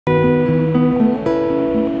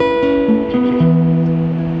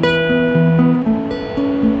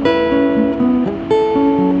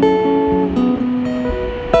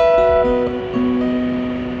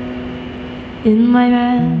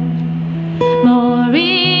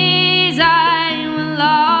Memories I will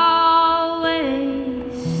always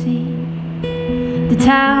see. The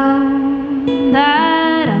town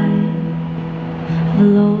that I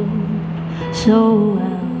loved so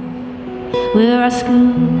well, where our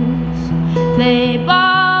schools play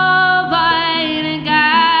ball by the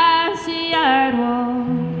gas-yard wall,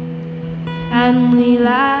 and we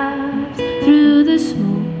laughed through the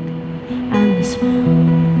smoke and the smell.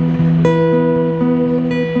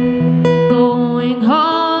 Going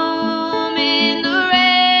home in the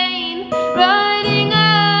rain, riding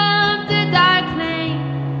up the dark lane,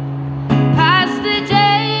 past the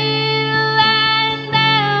jail and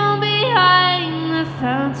down behind the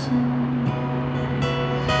fountain.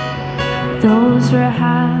 Those were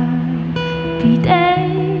happy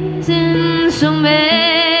days in so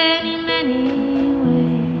many, many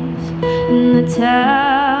ways, in the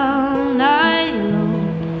town I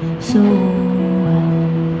loved so well.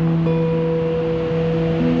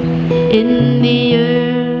 In the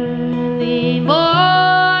early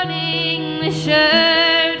morning, the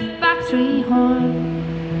shirt factory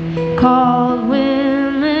horn called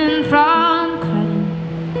women from Credit,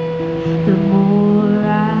 the moor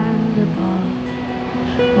and the bog,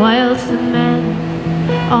 whilst the men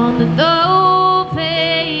on the dough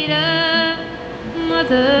played a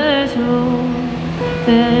mother's role,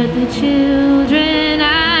 fed the children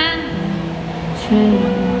and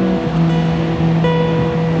trailed on.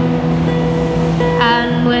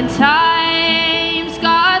 And when times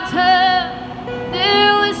got tough,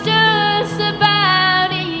 there was just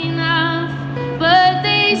about enough, but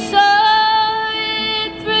they saw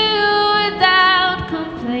it through without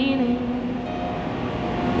complaining.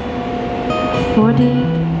 For deep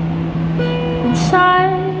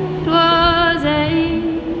inside was a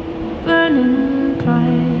burning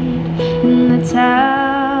pride in the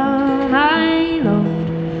town I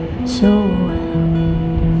loved so well.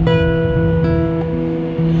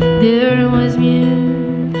 There was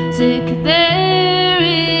music there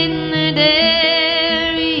in the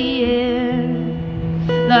Derry air,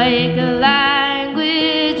 like a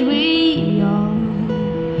language we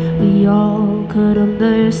all could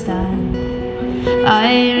understand.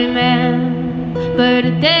 I remember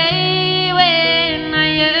the day when I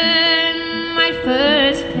earned my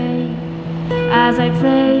first pay, as I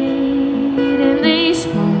played in a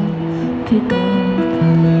small pickup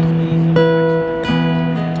band.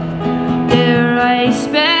 There I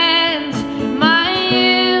spent my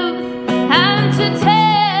youth, and to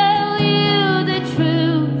tell you the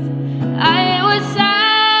truth, I was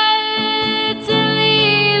sad to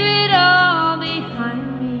leave it all behind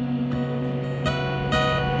me.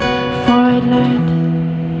 For I'd learned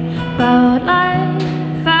about life,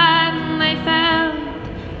 and I found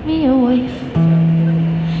me a wife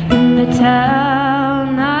in the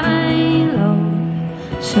town I love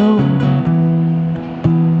so well.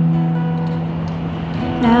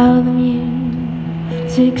 Now the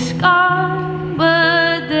music's gone,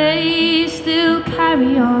 but they still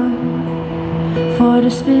carry on, for the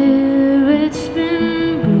spirit's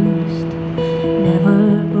been bruised,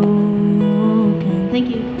 never broken. Thank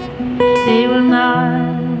you. They will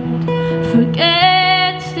not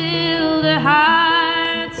forget, still their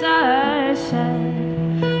hearts are set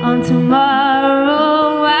on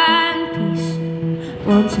tomorrow and peace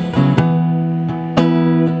once again.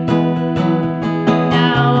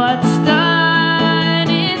 Now what's done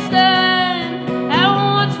is done, and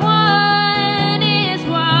what's won is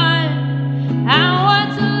won, and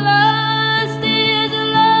what's lost is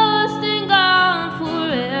lost and gone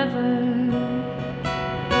forever.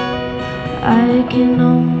 I can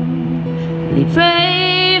only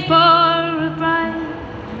pray for a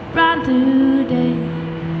brand new day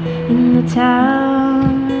in the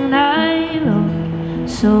town I love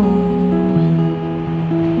so well.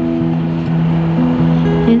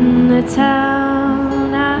 In the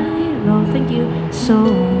town I love, thank you, so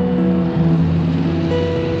well.